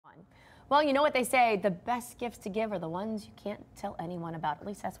Well, you know what they say, the best gifts to give are the ones you can't tell anyone about. At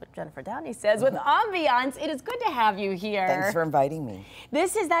least that's what Jennifer Downey says with Ambiance. It is good to have you here. Thanks for inviting me.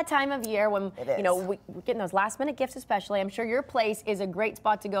 This is that time of year when, you know, we're getting those last minute gifts especially. I'm sure your place is a great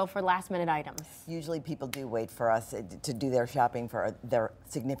spot to go for last minute items. Usually people do wait for us to do their shopping for their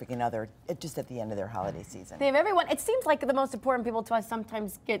significant other just at the end of their holiday season. They have everyone, it seems like the most important people to us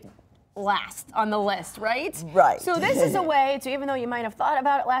sometimes get last on the list, right? Right. So this is a way to, even though you might have thought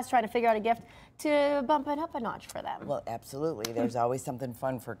about it last, trying to figure out a gift, to bump it up a notch for them. Well, absolutely. There's always something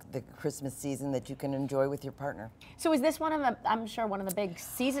fun for the Christmas season that you can enjoy with your partner. So is this one of the, I'm sure, one of the big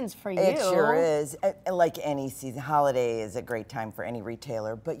seasons for you? It sure is. Like any season, holiday is a great time for any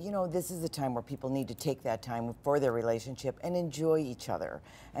retailer, but you know, this is a time where people need to take that time for their relationship and enjoy each other.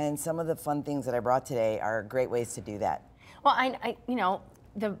 And some of the fun things that I brought today are great ways to do that. Well, you know,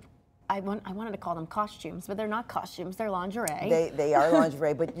 I wanted to call them costumes, but they're not costumes, they're lingerie. They are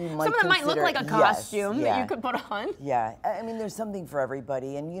lingerie, but you might Some of them might look like a costume that you could put on. Yeah, I mean, there's something for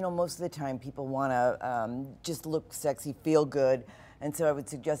everybody, and you know, most of the time people want to just look sexy, feel good, and so I would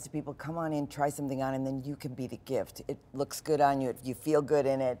suggest to people, come on in, try something on, and then you can be the gift. It looks good on you, you feel good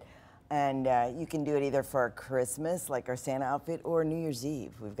in it, and you can do it either for Christmas, like our Santa outfit, or New Year's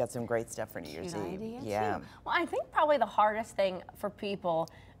Eve. We've got some great stuff for New Year's Eve. Yeah. Well, I think probably the hardest thing for people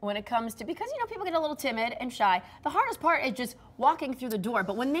when it comes to, because you know people get a little timid and shy, the hardest part is just walking through the door.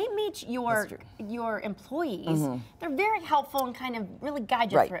 But when they meet your employees, they're very helpful and kind of really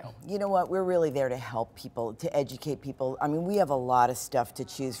guide you through. You know what, we're really there to help people, to educate people. I mean, we have a lot of stuff to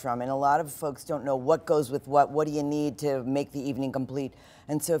choose from, and a lot of folks don't know what goes with what do you need to make the evening complete.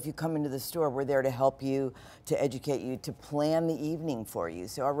 And so if you come into the store, we're there to help you, to educate you, to plan the evening for you.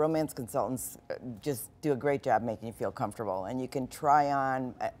 So our romance consultants just do a great job making you feel comfortable. And you can try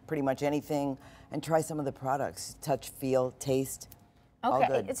on pretty much anything and try some of the products. Touch, feel, taste, all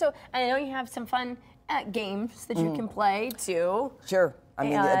good. So I know you have some fun games that you can play too. Sure. I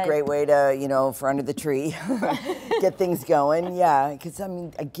mean, a great way to, you know, for under the tree, get things going. Yeah, because I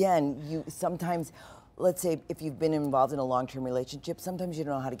mean, again, you sometimes, let's say if you've been involved in a long-term relationship, sometimes you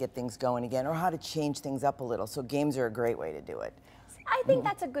don't know how to get things going again or how to change things up a little. So games are a great way to do it. I think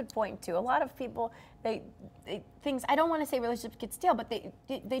that's a good point too. A lot of people, things, I don't want to say relationships get stale, but they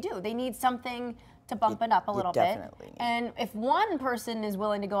do. They need something to bump it up a little bit. And if one person is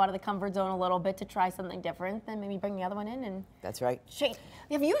willing to go out of the comfort zone a little bit to try something different, then maybe bring the other one in and that's right. Change.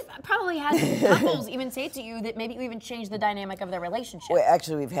 Have you probably had couples even say to you that maybe you even changed the dynamic of their relationship? Well,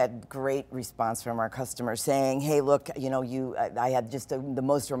 actually, we've had great response from our customers saying, "Hey, look, you know, I had just the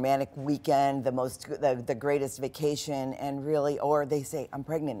most romantic weekend, the greatest vacation, and really," or they say, "I'm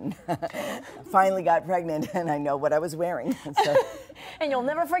pregnant, finally got pregnant, and I know what I was wearing." So. And you'll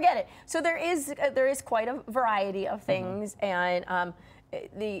never forget it. So there is quite a variety of things, and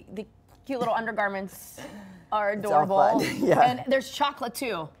the cute little undergarments are adorable. Yeah. And there's chocolate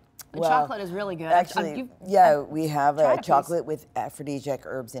too. The chocolate is really good. Actually, we have a chocolate with aphrodisiac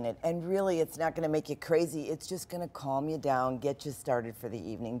herbs in it, and really, it's not going to make you crazy. It's just going to calm you down, get you started for the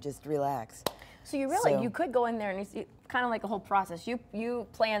evening. Just relax. So you really, you could go in there and it's kind of like a whole process. You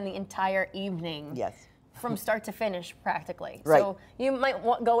plan the entire evening. Yes. From start to finish, practically. Right. So you might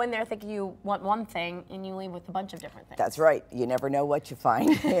go in there thinking you want one thing, and you leave with a bunch of different things. That's right. You never know what you find.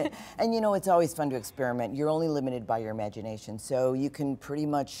 And you know, it's always fun to experiment. You're only limited by your imagination, so you can pretty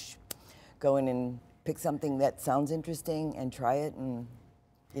much go in and pick something that sounds interesting and try it, and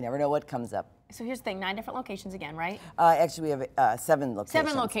you never know what comes up. So here's the thing, 9 different locations again, right? Actually, we have 7 locations.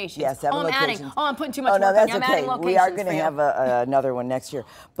 7 locations. Yeah, 7 locations. I'm putting too much work no, that's on you. I'm okay. adding locations. We are going to have another one next year.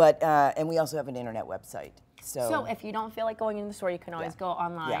 But and we also have an internet website. So if you don't feel like going in the store, you can always go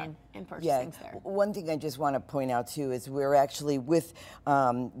online and purchase things there. One thing I just want to point out too is we're actually with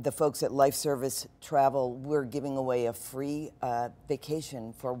the folks at Life Service Travel. We're giving away a free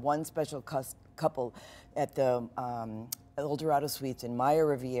vacation for one special couple at the El Dorado Suites in Maya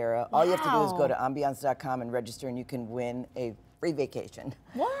Riviera. All you have to do is go to ambiance.com and register, and you can win a free vacation.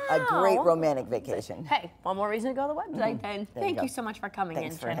 Wow. A great romantic vacation. Hey, one more reason to go to the website then. Thank you so much for coming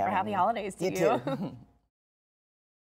in, Jennifer. Happy holidays to you. You too.